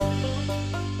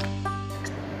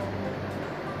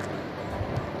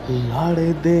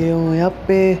लड़दे हो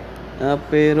आपे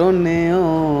आपे रोने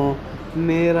हो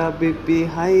मेरा बीपी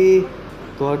हाई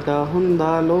ਤੁਹਾਡਾ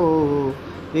ਹੁੰਦਾ ਲੋ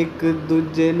ਇੱਕ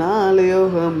ਦੂਜੇ ਨਾਲ ਉਹ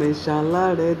ਹਮੇਸ਼ਾ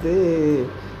ਲੜਦੇ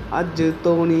ਅੱਜ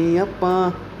ਤੋਂ ਨਹੀਂ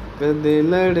ਆਪਾਂ ਕਦੇ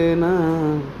ਲੜਨਾ।